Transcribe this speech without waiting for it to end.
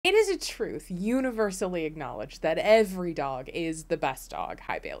is a truth universally acknowledged that every dog is the best dog.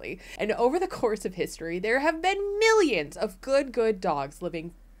 Hi, Bailey. And over the course of history, there have been millions of good dogs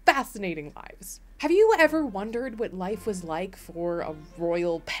living fascinating lives. Have you ever wondered what life was like for a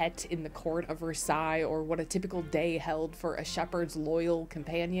royal pet in the court of Versailles, or what a typical day held for a shepherd's loyal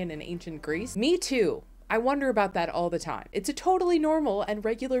companion in ancient Greece? Me too. I wonder about that all the time. It's a totally normal and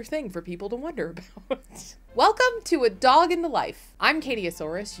regular thing for people to wonder about. Welcome to A Dog in the Life. I'm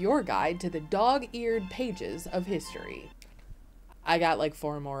Catieosaurus, your guide to the dog-eared pages of history. I got like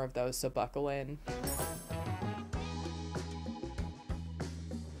 4 more of those, so buckle in.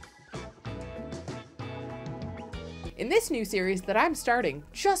 In this new series that I'm starting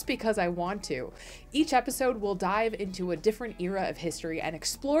just because I want to, each episode will dive into a different era of history and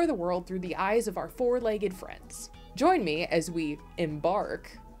explore the world through the eyes of our 4-legged friends. Join me as we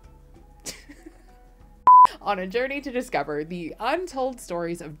embark on a journey to discover the untold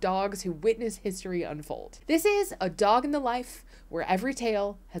stories of dogs who witness history unfold. This is A Dog in the Life, where every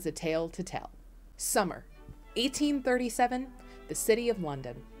tale has a tale to tell. Summer, 1837, the city of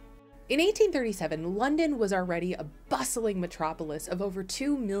London. In 1837, London was already a bustling metropolis of over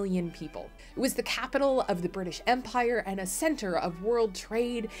 2 million people. It was the capital of the British Empire and a center of world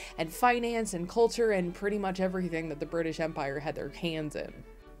trade and finance and culture and pretty much everything that the British Empire had their hands in.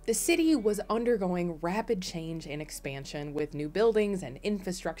 The city was undergoing rapid change and expansion, with new buildings and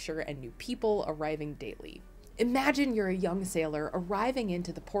infrastructure and new people arriving daily. Imagine you're a young sailor arriving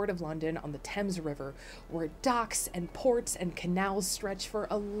into the Port of London on the Thames River, where docks and ports and canals stretch for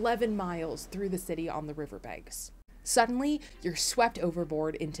 11 miles through the city on the riverbanks. Suddenly, you're swept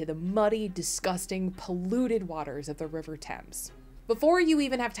overboard into the muddy, disgusting, polluted waters of the River Thames. Before you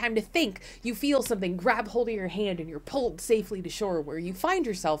even have time to think, you feel something grab hold of your hand and you're pulled safely to shore, where you find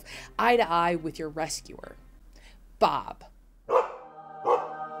yourself eye to eye with your rescuer, Bob.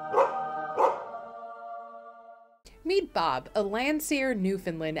 Meet Bob, a Landseer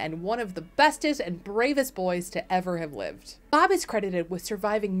Newfoundland and one of the bestest and bravest boys to ever have lived. Bob is credited with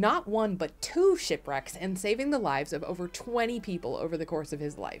surviving not 1 but 2 shipwrecks and saving the lives of over 20 people over the course of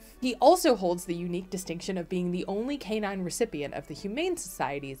his life. He also holds the unique distinction of being the only canine recipient of the Humane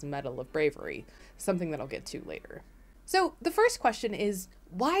Society's Medal of Bravery, something that I'll get to later. So the first question is,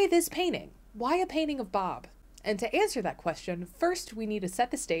 why this painting? Why a painting of Bob? And to answer that question, first we need to set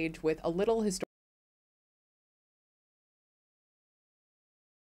the stage with a little historical.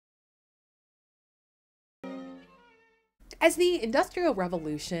 As the Industrial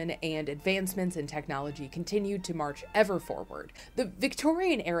Revolution and advancements in technology continued to march ever forward, the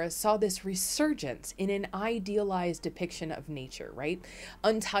Victorian era saw this resurgence in an idealized depiction of nature, right?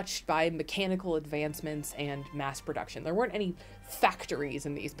 Untouched by mechanical advancements and mass production. There weren't any factories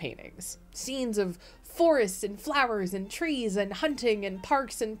in these paintings. Scenes of forests and flowers and trees and hunting and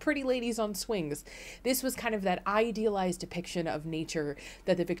parks and pretty ladies on swings. This was kind of that idealized depiction of nature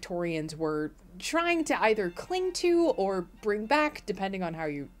that the Victorians were trying to either cling to or bring back, depending on how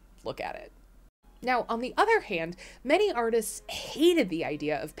you look at it. Now, on the other hand, many artists hated the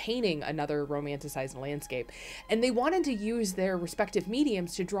idea of painting another romanticized landscape, and they wanted to use their respective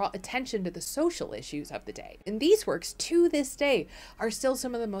mediums to draw attention to the social issues of the day. And these works, to this day, are still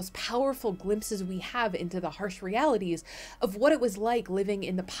some of the most powerful glimpses we have into the harsh realities of what it was like living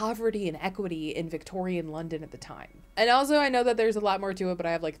in the poverty and equity in Victorian London at the time. And also, I know that there's a lot more to it, but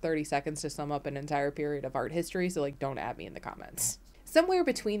I have like 30 seconds to sum up an entire period of art history, so like don't at me in the comments. Somewhere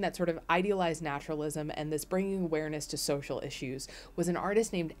between that sort of idealized naturalism and this bringing awareness to social issues was an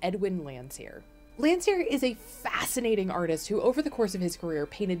artist named Edwin Landseer. Landseer is a fascinating artist who over the course of his career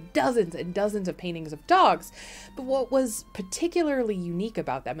painted dozens and dozens of paintings of dogs, but what was particularly unique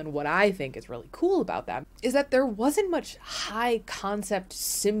about them, and what I think is really cool about them, is that there wasn't much high concept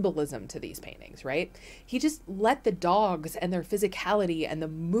symbolism to these paintings, right? He just let the dogs and their physicality and the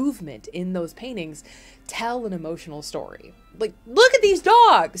movement in those paintings tell an emotional story. Like, look at these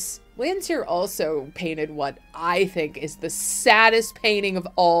dogs! Landseer also painted what I think is the saddest painting of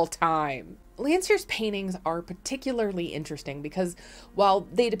all time. Landseer's paintings are particularly interesting because while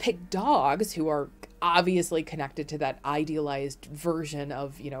they depict dogs who are obviously connected to that idealized version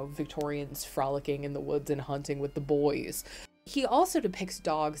of, Victorians frolicking in the woods and hunting with the boys, he also depicts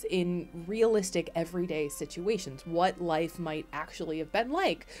dogs in realistic everyday situations, what life might actually have been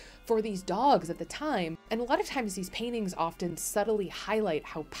like for these dogs at the time. And a lot of times these paintings often subtly highlight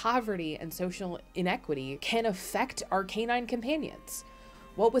how poverty and social inequity can affect our canine companions.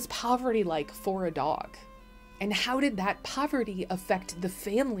 What was poverty like for a dog? And how did that poverty affect the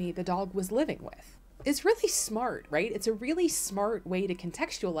family the dog was living with? It's really smart, right? It's a really smart way to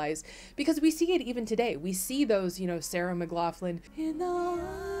contextualize, because we see it even today. We see those, Sarah McLachlan, in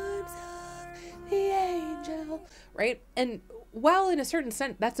the right? And while in a certain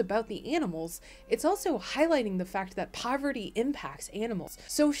sense that's about the animals, it's also highlighting the fact that poverty impacts animals.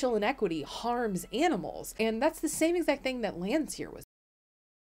 Social inequity harms animals. And that's the same exact thing that Landseer was.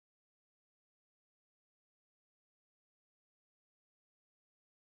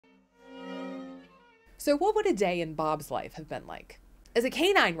 So what would a day in Bob's life have been like? As a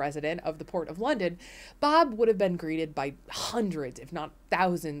canine resident of the Port of London, Bob would have been greeted by hundreds, if not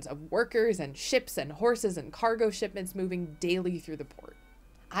thousands, of workers and ships and horses and cargo shipments moving daily through the port.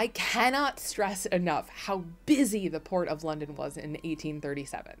 I cannot stress enough how busy the Port of London was in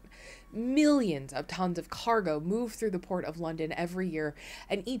 1837. Millions of tons of cargo moved through the Port of London every year,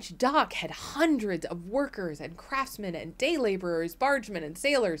 and each dock had hundreds of workers and craftsmen and day laborers, bargemen and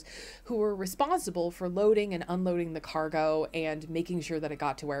sailors who were responsible for loading and unloading the cargo and making sure that it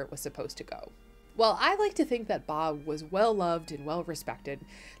got to where it was supposed to go. While I like to think that Bob was well loved and well respected,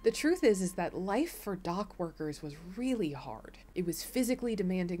 the truth is that life for dock workers was really hard. It was physically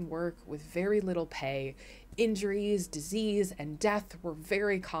demanding work with very little pay. Injuries, disease, and death were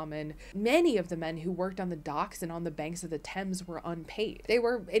very common. Many of the men who worked on the docks and on the banks of the Thames were unpaid. They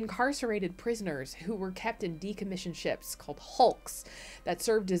were incarcerated prisoners who were kept in decommissioned ships called hulks that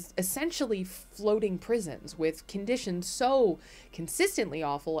served as essentially floating prisons with conditions so consistently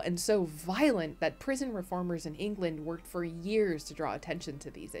awful and so violent that prison reformers in England worked for years to draw attention to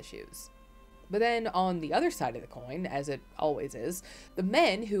these issues. But then on the other side of the coin, as it always is, the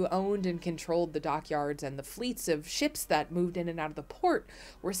men who owned and controlled the dockyards and the fleets of ships that moved in and out of the port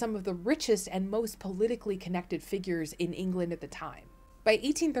were some of the richest and most politically connected figures in England at the time. By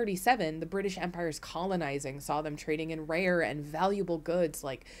 1837, the British Empire's colonizing saw them trading in rare and valuable goods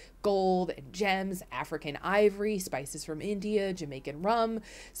like gold and gems, African ivory, spices from India, Jamaican rum,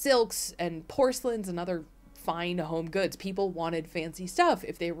 silks, and porcelains and other fine home goods. People wanted fancy stuff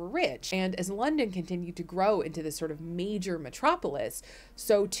if they were rich. And as London continued to grow into this sort of major metropolis,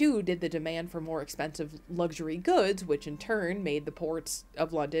 so too did the demand for more expensive luxury goods, which in turn made the ports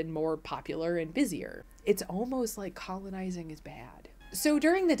of London more popular and busier. It's almost like colonizing is bad. So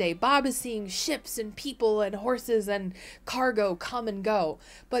during the day, Bob is seeing ships and people and horses and cargo come and go.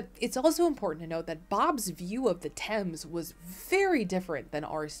 But it's also important to note that Bob's view of the Thames was very different than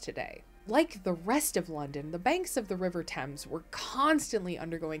ours today. Like the rest of London, the banks of the River Thames were constantly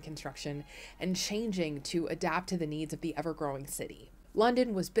undergoing construction and changing to adapt to the needs of the ever-growing city.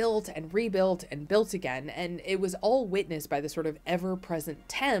 London was built and rebuilt and built again, and it was all witnessed by the sort of ever-present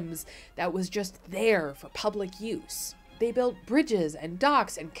Thames that was just there for public use. They built bridges and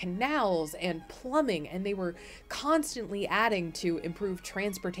docks and canals and plumbing, and they were constantly adding to improve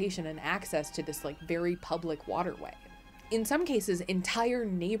transportation and access to this very public waterway. In some cases, entire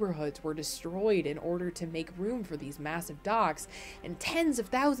neighborhoods were destroyed in order to make room for these massive docks, and tens of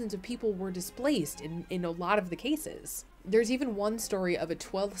thousands of people were displaced in a lot of the cases. There's even one story of a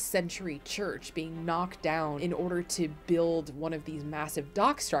 12th century church being knocked down in order to build one of these massive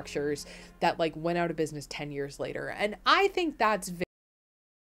dock structures that went out of business 10 years later. And I think that's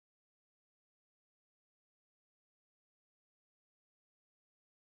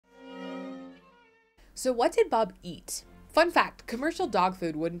So what did Bob eat? Fun fact, commercial dog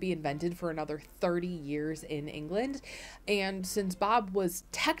food wouldn't be invented for another 30 years in England, and since Bob was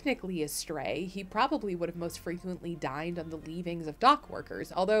technically a stray, he probably would have most frequently dined on the leavings of dock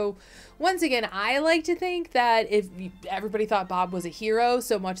workers. Although, once again, I like to think that if everybody thought Bob was a hero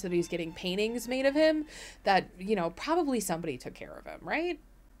so much that he's getting paintings made of him, that, probably somebody took care of him, right?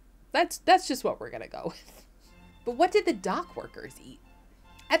 That's just what we're gonna go with. But what did the dock workers eat?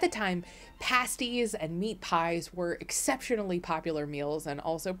 At the time, pasties and meat pies were exceptionally popular meals and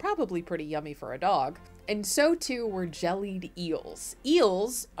also probably pretty yummy for a dog. And so too were jellied eels.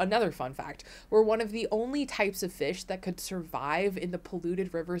 Eels, another fun fact, were one of the only types of fish that could survive in the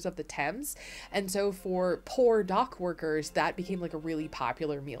polluted rivers of the Thames. And so for poor dock workers, that became a really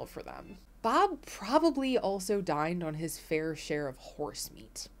popular meal for them. Bob probably also dined on his fair share of horse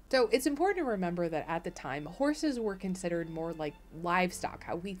meat. So it's important to remember that at the time, horses were considered more like livestock,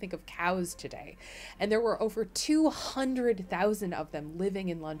 how we think of cows today. And there were over 200,000 of them living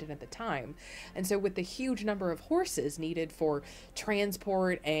in London at the time. And so with the huge number of horses needed for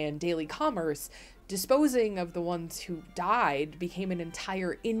transport and daily commerce, disposing of the ones who died became an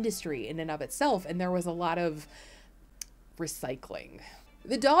entire industry in and of itself. And there was a lot of recycling.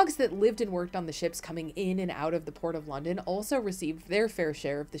 The dogs that lived and worked on the ships coming in and out of the Port of London also received their fair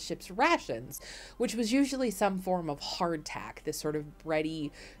share of the ship's rations, which was usually some form of hardtack, this sort of bready,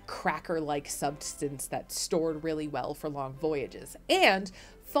 cracker-like substance that stored really well for long voyages. And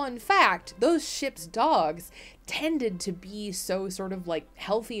Fun fact, those ship's dogs tended to be so sort of like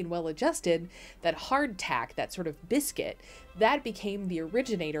healthy and well adjusted that hardtack, that sort of biscuit, that became the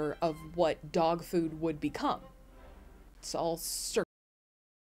originator of what dog food would become. It's all circular.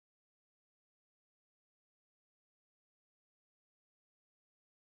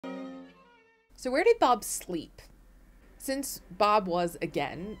 So where did Bob sleep? Since Bob was,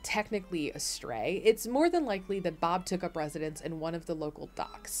 again, technically a stray, it's more than likely that Bob took up residence in one of the local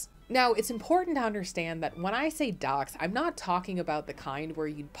docks. Now, it's important to understand that when I say docks, I'm not talking about the kind where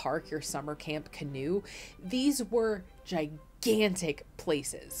you'd park your summer camp canoe. These were gigantic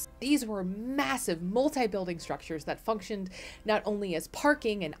places. These were massive multi-building structures that functioned not only as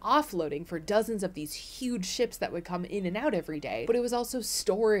parking and offloading for dozens of these huge ships that would come in and out every day, but it was also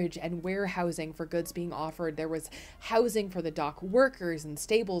storage and warehousing for goods being offered. There was housing for the dock workers and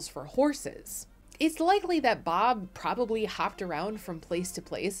stables for horses. It's likely that Bob probably hopped around from place to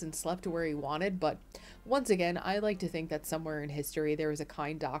place and slept where he wanted, but once again, I like to think that somewhere in history there was a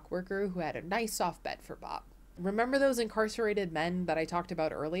kind dock worker who had a nice soft bed for Bob. Remember those incarcerated men that I talked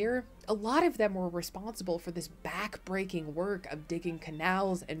about earlier? A lot of them were responsible for this back-breaking work of digging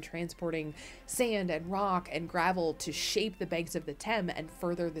canals and transporting sand and rock and gravel to shape the banks of the Thames and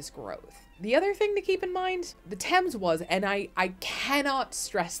further this growth. The other thing to keep in mind, the Thames was, and I cannot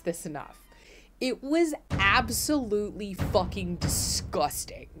stress this enough, it was absolutely fucking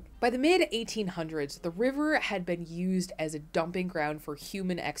disgusting. By the mid-1800s, the river had been used as a dumping ground for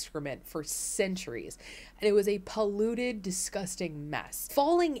human excrement for centuries, and it was a polluted, disgusting mess.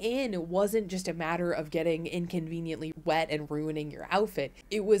 Falling in wasn't just a matter of getting inconveniently wet and ruining your outfit.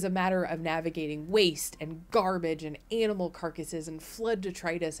 It was a matter of navigating waste and garbage and animal carcasses and flood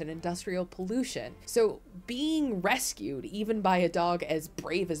detritus and industrial pollution. So being rescued, even by a dog as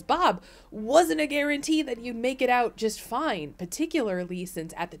brave as Bob, wasn't a guarantee that you'd make it out just fine, particularly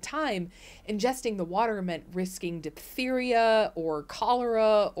since at the time, ingesting the water meant risking diphtheria or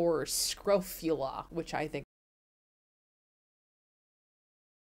cholera or scrofula, which I think.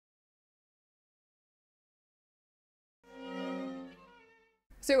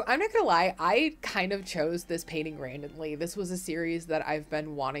 So I'm not gonna lie, I kind of chose this painting randomly. This was a series that I've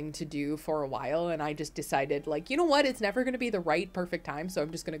been wanting to do for a while, and I just decided, like, you know what, it's never gonna be the right perfect time, so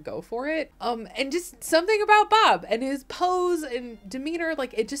I'm just gonna go for it. And just something about Bob and his pose and demeanor,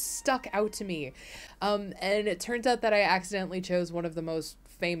 like, it just stuck out to me. And it turns out that I accidentally chose one of the most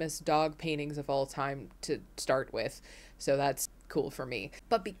famous dog paintings of all time to start with, so that's cool for me.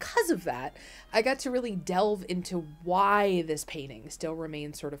 But because of that, I got to really delve into why this painting still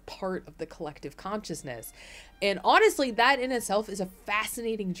remains sort of part of the collective consciousness. And honestly, that in itself is a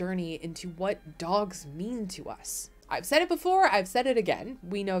fascinating journey into what dogs mean to us. I've said it before, I've said it again.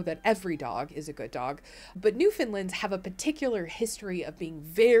 We know that every dog is a good dog, but Newfoundlands have a particular history of being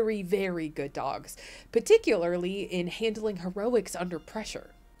very, very good dogs, particularly in handling heroics under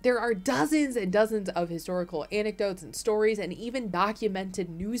pressure. There are dozens and dozens of historical anecdotes and stories and even documented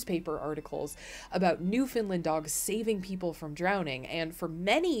newspaper articles about Newfoundland dogs saving people from drowning, and for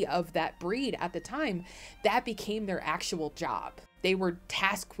many of that breed at the time, that became their actual job. They were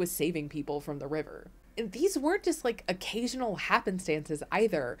tasked with saving people from the river. And these weren't just like occasional happenstances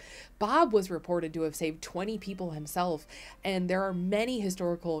either. Bob was reported to have saved 20 people himself, and there are many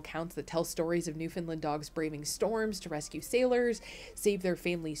historical accounts that tell stories of Newfoundland dogs braving storms to rescue sailors, save their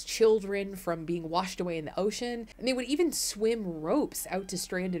families' children from being washed away in the ocean, and they would even swim ropes out to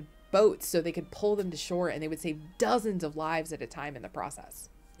stranded boats so they could pull them to shore, and they would save dozens of lives at a time in the process.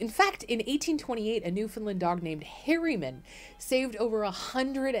 In fact, in 1828, a Newfoundland dog named Harriman saved over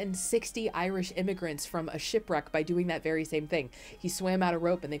 160 Irish immigrants from a shipwreck by doing that very same thing. He swam out a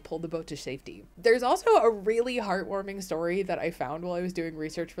rope and they pulled the boat to safety. There's also a really heartwarming story that I found while I was doing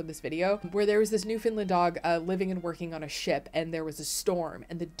research for this video, where there was this Newfoundland dog living and working on a ship, and there was a storm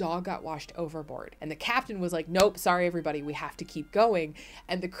and the dog got washed overboard. And the captain was like, nope, sorry everybody, we have to keep going.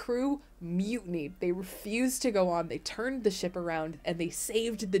 And the crew mutinied. They refused to go on. They turned the ship around and they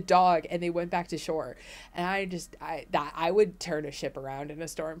saved the dog and they went back to shore. And I would turn a ship around in a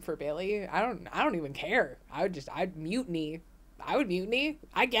storm for Bailey. I don't even care. I'd mutiny. I would mutiny.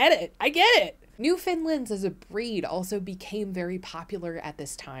 I get it. Newfoundlands as a breed also became very popular at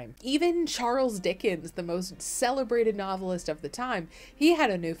this time. Even Charles Dickens, the most celebrated novelist of the time, he had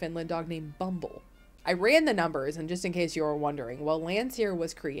a Newfoundland dog named Bumble. I ran the numbers, and just in case you were wondering, while Landseer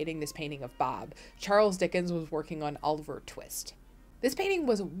was creating this painting of Bob, Charles Dickens was working on Oliver Twist. This painting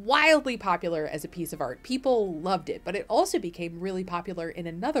was wildly popular as a piece of art. People loved it, but it also became really popular in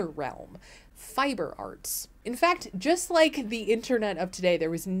another realm, fiber arts. In fact, just like the internet of today, there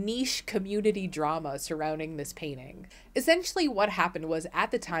was niche community drama surrounding this painting. Essentially what happened was,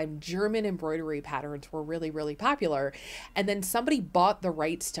 at the time, German embroidery patterns were really, really popular, and then somebody bought the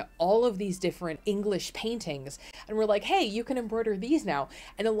rights to all of these different English paintings and were like, hey, you can embroider these now.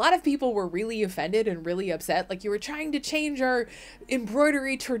 And a lot of people were really offended and really upset, like, you were trying to change our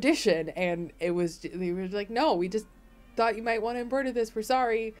embroidery tradition, and they were like, no, we just thought you might want to embroider this, we're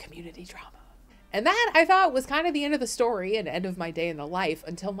sorry. Community drama. And that, I thought, was kind of the end of the story and end of my day in the life,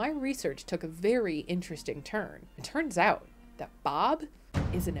 until my research took a very interesting turn. It turns out that Bob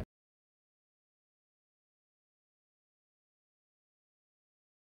is an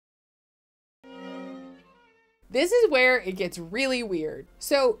This is where it gets really weird.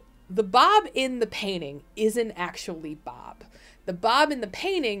 So the Bob in the painting isn't actually Bob. The Bob in the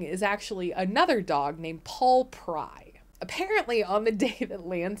painting is actually another dog named Paul Pry. Apparently, on the day that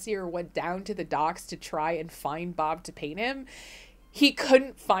Landseer went down to the docks to try and find Bob to paint him, he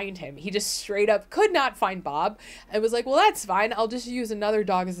couldn't find him. He just straight up could not find Bob and was like, well, that's fine. I'll just use another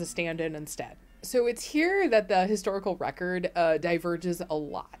dog as a stand-in instead. So it's here that the historical record diverges a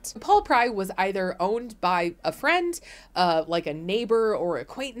lot. Paul Pry was either owned by a friend, like a neighbor or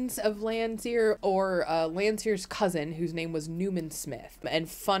acquaintance of Landseer, or Landseer's cousin, whose name was Newman Smith. And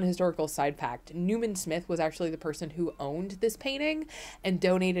fun historical side fact, Newman Smith was actually the person who owned this painting and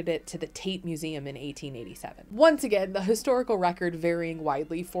donated it to the Tate Museum in 1887. Once again, the historical record varying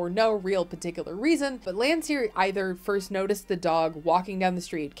widely for no real particular reason, but Landseer either first noticed the dog walking down the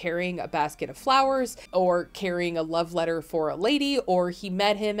street carrying a basket of flowers, or carrying a love letter for a lady, or he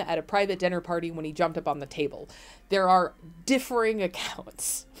met him at a private dinner party when he jumped up on the table. There are differing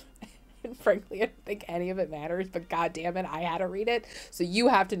accounts. And frankly, I don't think any of it matters, but god damn it, I had to read it, so you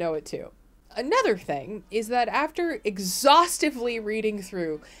have to know it too. Another thing is that after exhaustively reading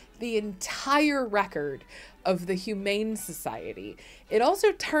through the entire record of the Humane Society, it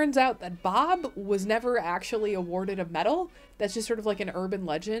also turns out that Bob was never actually awarded a medal. That's just sort of like an urban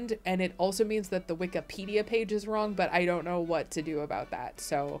legend, and it also means that the Wikipedia page is wrong, but I don't know what to do about that,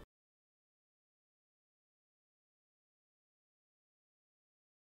 so.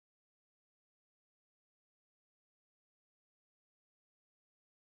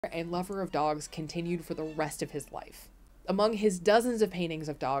 And lover of dogs continued for the rest of his life. Among his dozens of paintings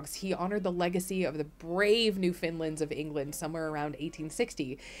of dogs, he honored the legacy of the brave Newfoundlands of England somewhere around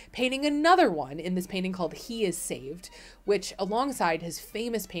 1860, painting another one in this painting called He Is Saved, which, alongside his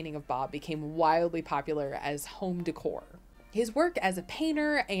famous painting of Bob, became wildly popular as home decor. His work as a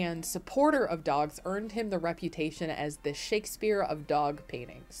painter and supporter of dogs earned him the reputation as the Shakespeare of dog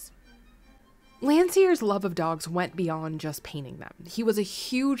paintings. Landseer's love of dogs went beyond just painting them. He was a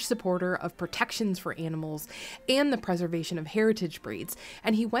huge supporter of protections for animals and the preservation of heritage breeds,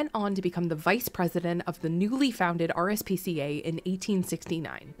 and he went on to become the vice president of the newly founded RSPCA in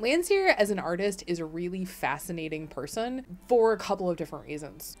 1869. Landseer as an artist is a really fascinating person for a couple of different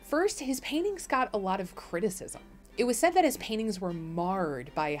reasons. First, his paintings got a lot of criticism. It was said that his paintings were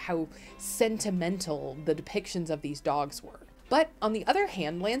marred by how sentimental the depictions of these dogs were. But on the other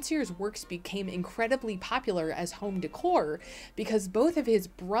hand, Landseer's works became incredibly popular as home decor because both of his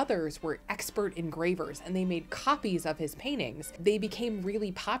brothers were expert engravers and they made copies of his paintings. They became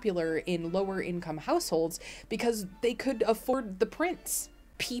really popular in lower income households because they could afford the prints.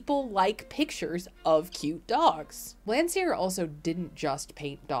 People like pictures of cute dogs. Landseer also didn't just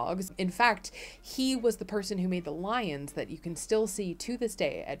paint dogs. In fact, he was the person who made the lions that you can still see to this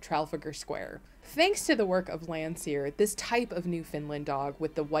day at Trafalgar Square. Thanks to the work of Landseer, this type of Newfoundland dog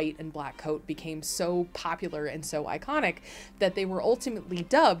with the white and black coat became so popular and so iconic that they were ultimately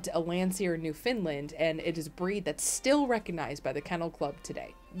dubbed a Landseer Newfoundland, and it is a breed that's still recognized by the Kennel Club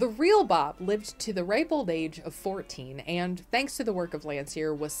today. The real Bob lived to the ripe old age of 14, and thanks to the work of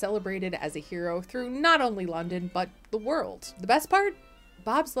Landseer, was celebrated as a hero through not only London, but the world. The best part?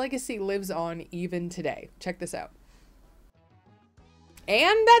 Bob's legacy lives on even today. Check this out.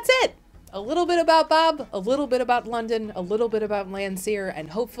 And that's it! A little bit about Bob, a little bit about London, a little bit about Landseer, and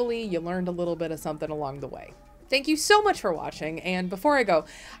hopefully you learned a little bit of something along the way. Thank you so much for watching, and before I go,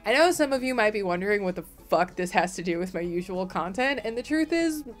 I know some of you might be wondering what the fuck this has to do with my usual content, and the truth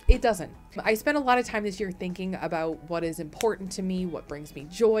is, it doesn't. I spent a lot of time this year thinking about what is important to me, what brings me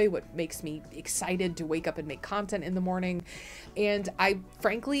joy, what makes me excited to wake up and make content in the morning, and I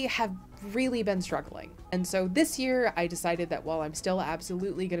frankly have really been struggling. And so this year I decided that while I'm still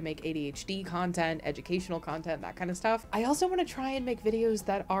absolutely going to make ADHD content, educational content, that kind of stuff, I also want to try and make videos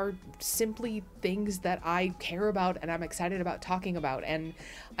that are simply things that I care about and I'm excited about talking about. And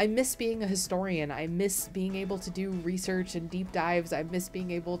I miss being a historian. I miss being able to do research and deep dives. I miss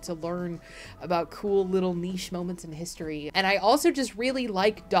being able to learn about cool little niche moments in history. And I also just really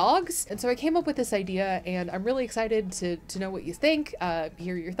like dogs. And so I came up with this idea, and I'm really excited to know what you think,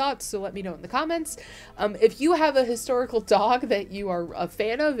 hear your thoughts, so let me know in the comments. If you have a historical dog that you are a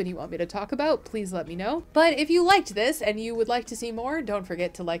fan of and you want me to talk about, please let me know. But if you liked this and you would like to see more, don't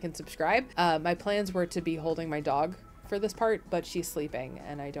forget to like and subscribe. My plans were to be holding my dog for this part, but she's sleeping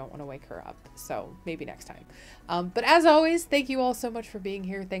and I don't want to wake her up, so maybe next time. But as always, thank you all so much for being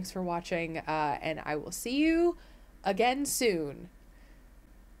here. Thanks for watching, and I will see you again soon.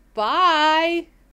 Bye!